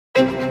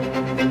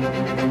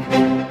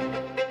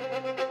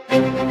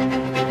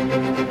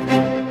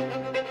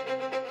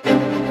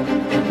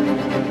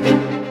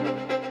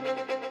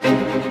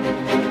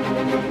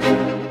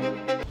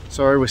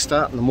Sorry, we're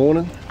starting the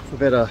morning.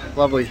 We've had a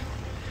lovely,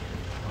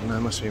 I don't know,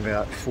 it must have been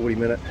about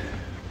 40-minute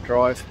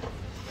drive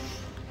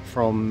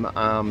from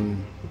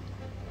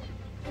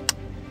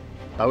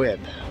Boab,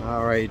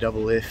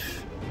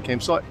 RAFF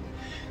campsite.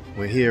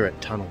 We're here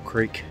at Tunnel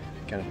Creek,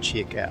 going to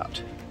check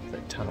out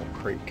that Tunnel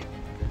Creek.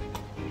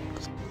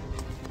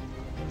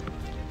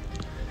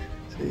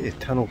 So yeah,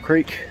 Tunnel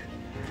Creek,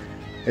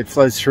 it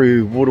flows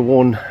through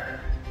water-worn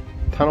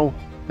tunnel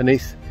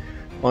beneath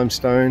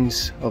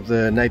limestones of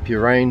the Napier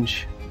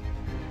Range.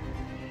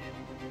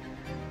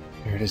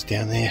 There it is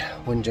down there,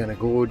 Winjana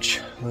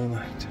Gorge,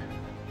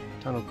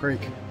 Tunnel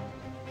Creek.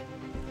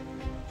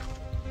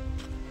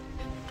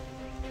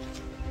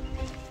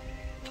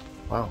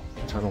 Wow,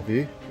 tunnel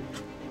view.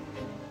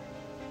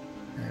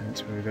 And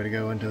that's where we've got to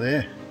go into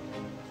there.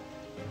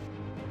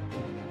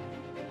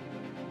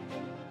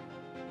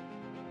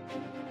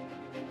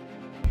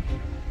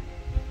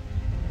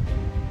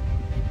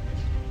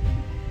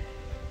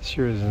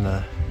 Sure isn't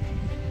an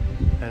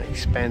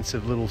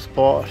expansive little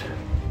spot.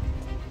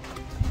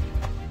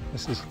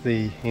 This is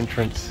the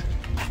entrance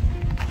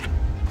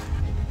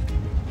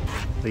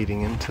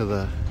leading into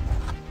the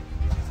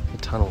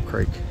Tunnel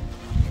Creek.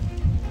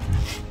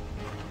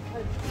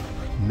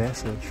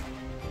 Massive.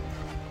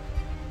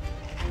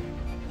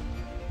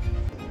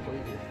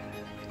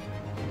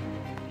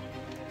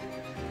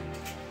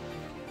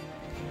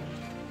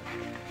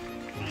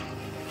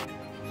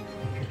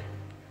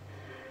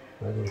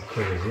 That little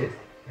covers it.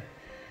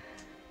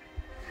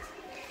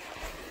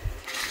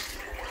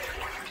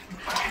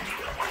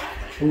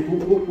 Ooh, ooh,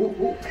 ooh, ooh,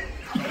 ooh.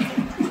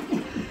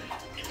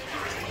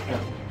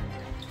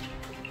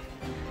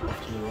 Off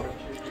to the right.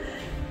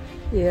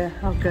 Yeah,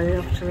 I'll go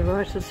off to the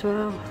right as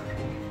well.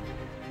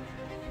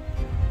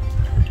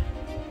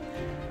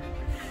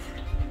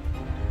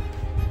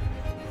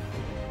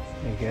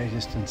 There you go,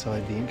 just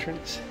inside the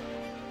entrance.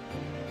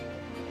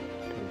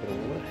 Got a bit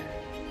of water.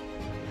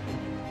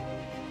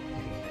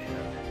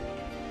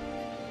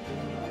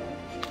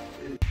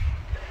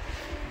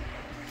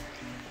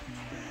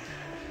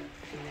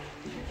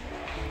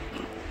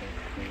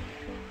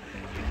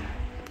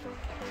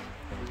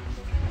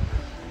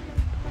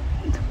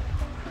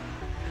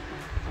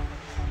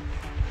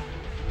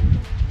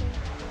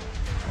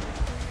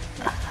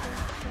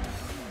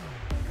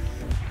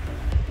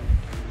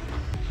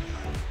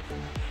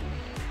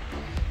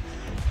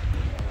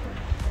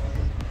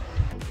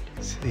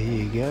 There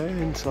you go,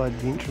 inside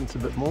the entrance a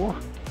bit more.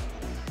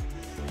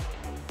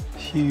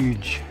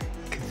 Huge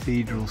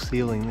cathedral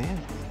ceiling there.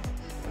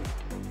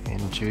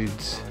 And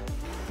Jude's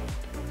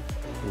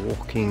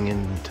walking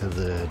into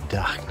the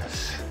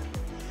darkness.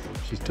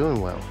 She's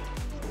doing well.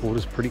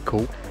 Water's pretty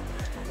cool.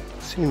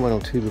 Seen one or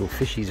two little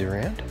fishies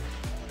around.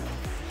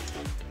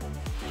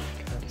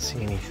 Can't see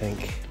anything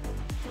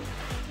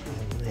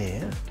in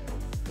there.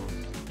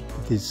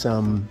 There's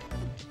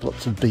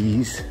lots of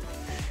bees.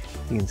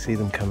 You can see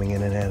them coming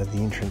in and out of the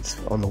entrance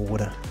on the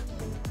water,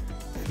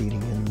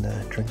 feeding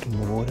and drinking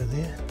the water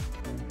there.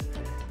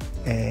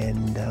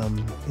 And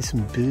there's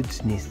some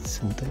birds' nests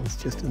and things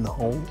just in the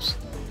holes.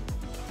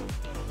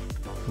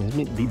 There's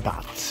meant to be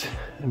bats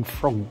and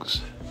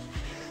frogs,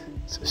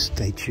 so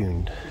stay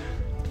tuned.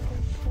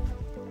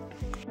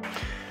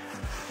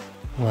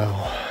 Well,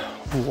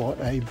 what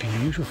a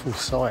beautiful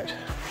sight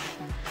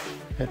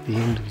at the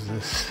end of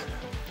this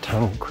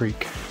Tunnel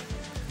Creek.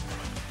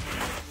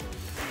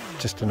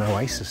 Just an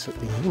oasis at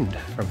the end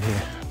from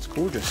here. It's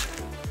gorgeous.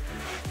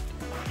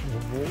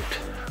 We walked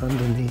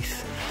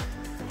underneath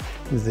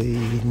the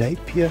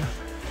Napier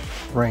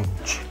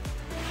Range.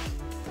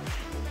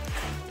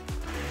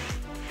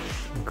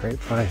 A great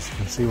place. You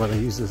can see why they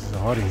use this as a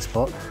hiding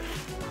spot.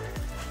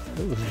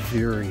 It was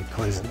very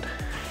pleasant.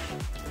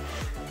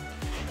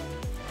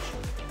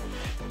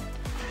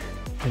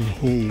 And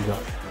here you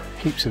got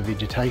heaps of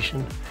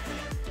vegetation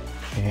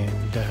and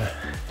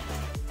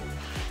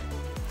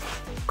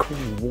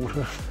cool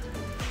water,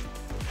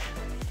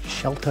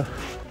 shelter,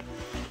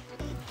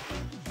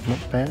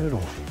 not bad at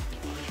all.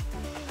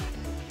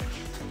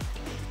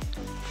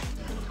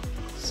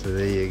 So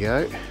there you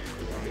go,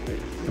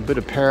 a bit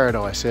of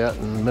paradise out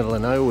in the middle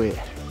of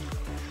nowhere.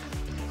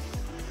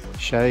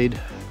 Shade,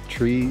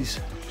 trees,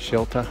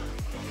 shelter,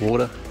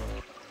 water,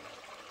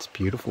 it's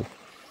beautiful.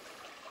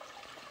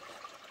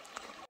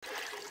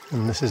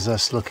 And this is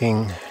us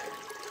looking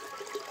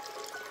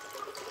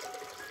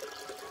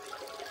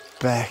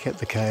back at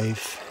the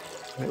cave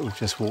that we've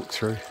just walked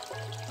through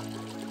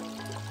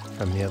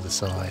from the other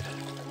side.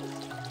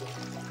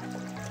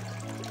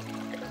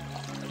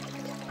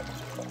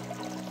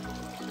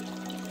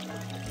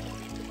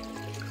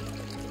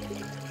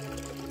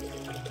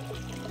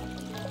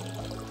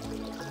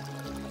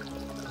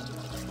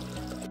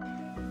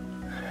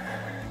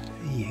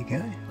 There you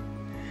go.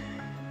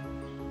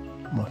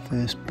 My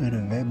first bit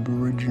of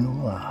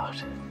Aboriginal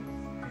art.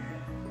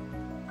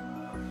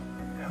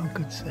 How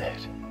good's that?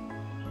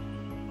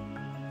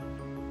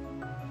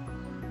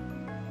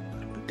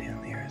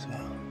 As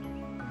well.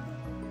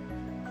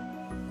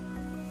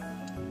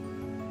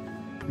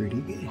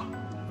 Pretty good.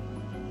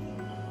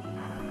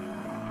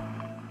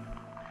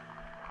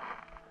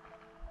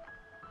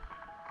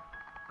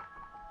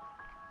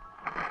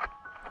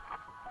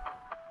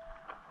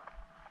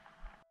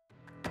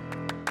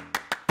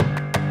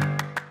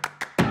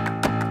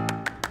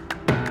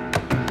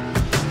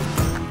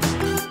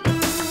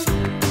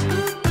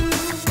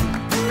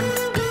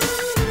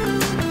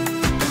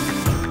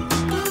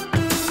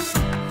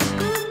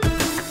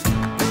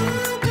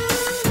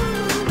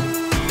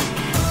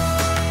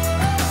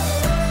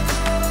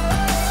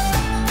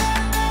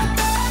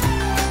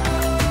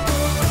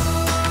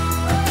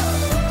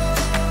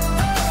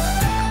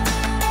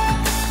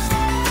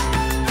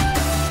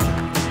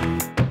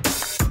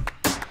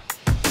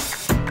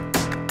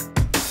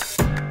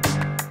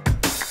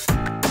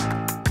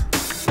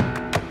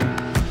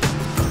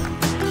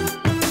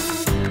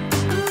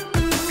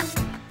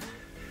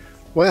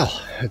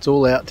 Well, it's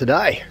all out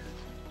today.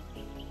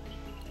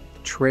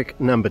 Trek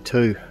number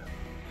 2.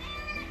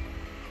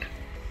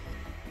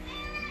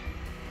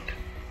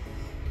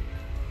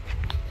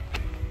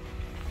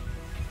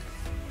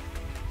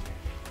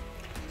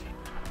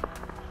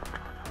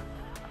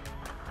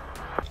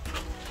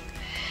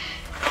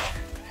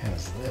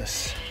 How's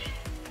this?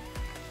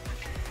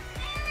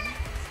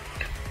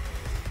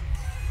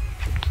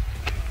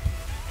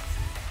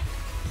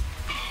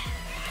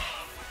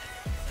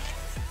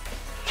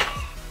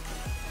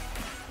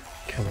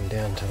 Coming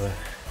down to the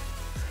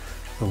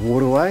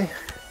waterway.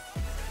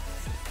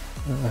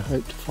 I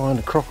hope to find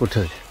a croc or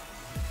two.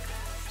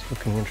 It's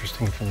looking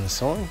interesting from the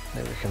sign.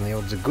 I reckon the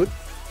odds are good.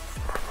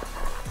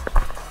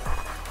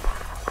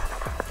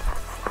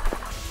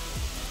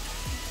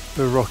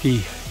 The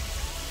rocky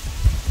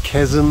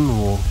chasm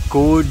or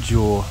gorge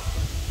or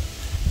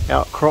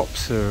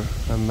outcrops are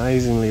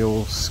amazingly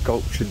all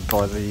sculptured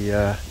by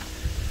the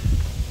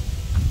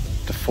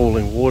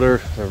falling water,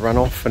 the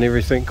runoff and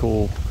everything,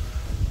 all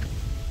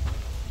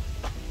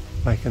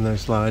making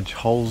those large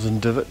holes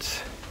and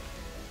divots.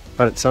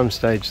 But at some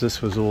stage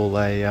this was all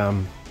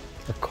a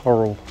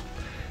coral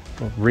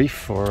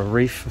reef or a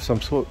reef of some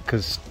sort,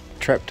 because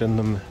trapped in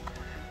them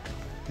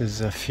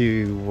is a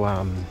few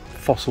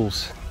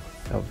fossils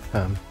of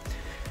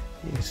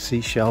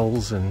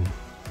seashells and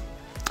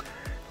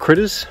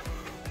critters.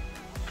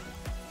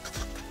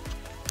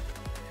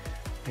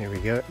 There we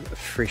go, the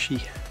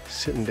Freshie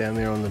sitting down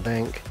there on the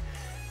bank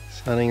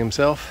sunning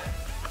himself.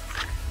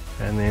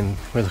 And then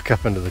we look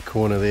up into the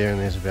corner there and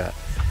there's about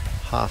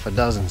half a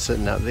dozen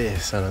sitting up there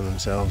sunning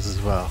themselves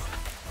as well.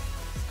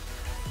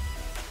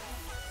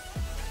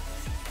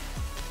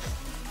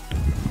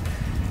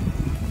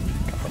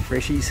 A couple of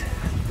Freshies.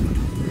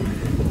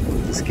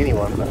 The skinny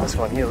one, but this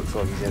one here looks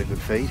like he's had a good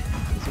feed.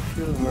 There's a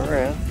few of them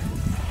around,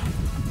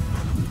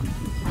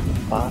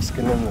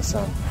 basking in the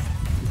sun.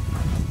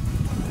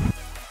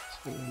 It's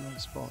a really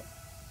nice spot.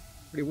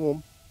 Pretty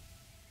warm.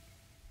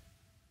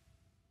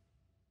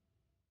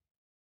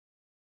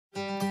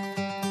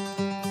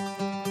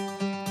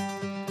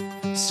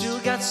 Still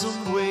got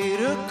some way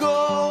to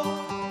go.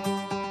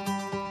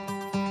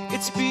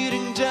 It's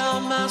beating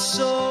down my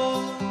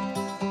soul.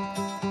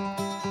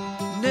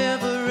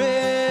 Never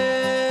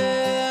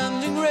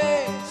ending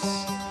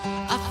race.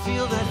 I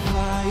feel that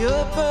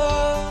fire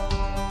burn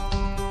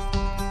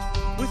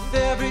with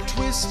every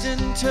twist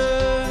and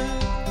turn.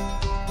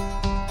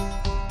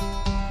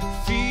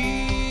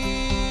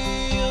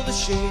 Feel the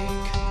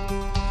shake.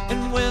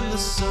 And when the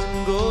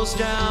sun goes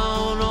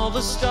down, all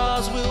the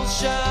stars will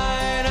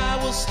shine. I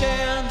will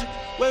stand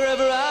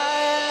wherever I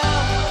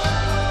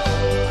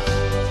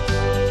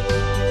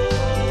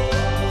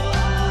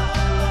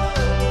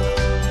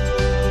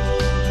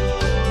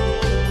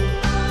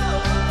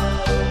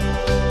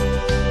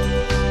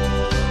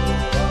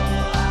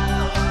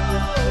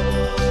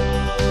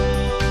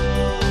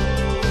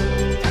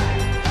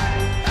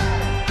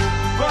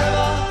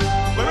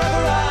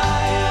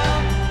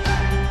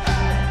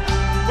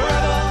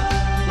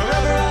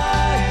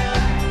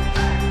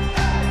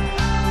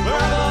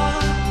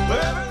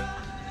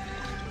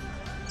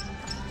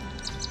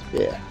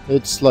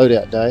It's load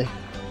out day,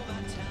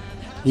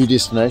 new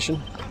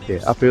destination. Yeah,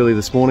 up early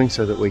this morning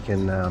so that we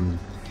can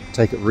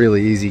take it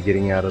really easy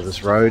getting out of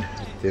this road.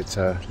 It's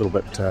a little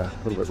bit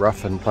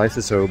rough in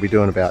places, so we'll be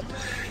doing about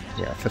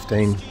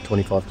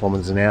 15-25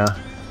 kilometers an hour,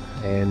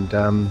 and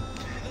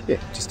yeah,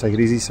 just take it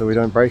easy so we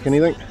don't break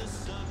anything.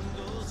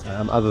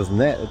 Other than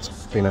that, it's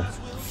been a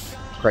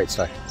great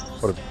stay.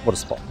 What a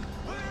spot,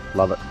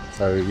 love it.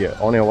 So yeah,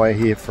 on our way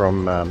here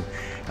from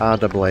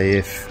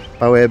RAAF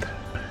Boab,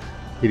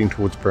 heading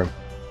towards Brim.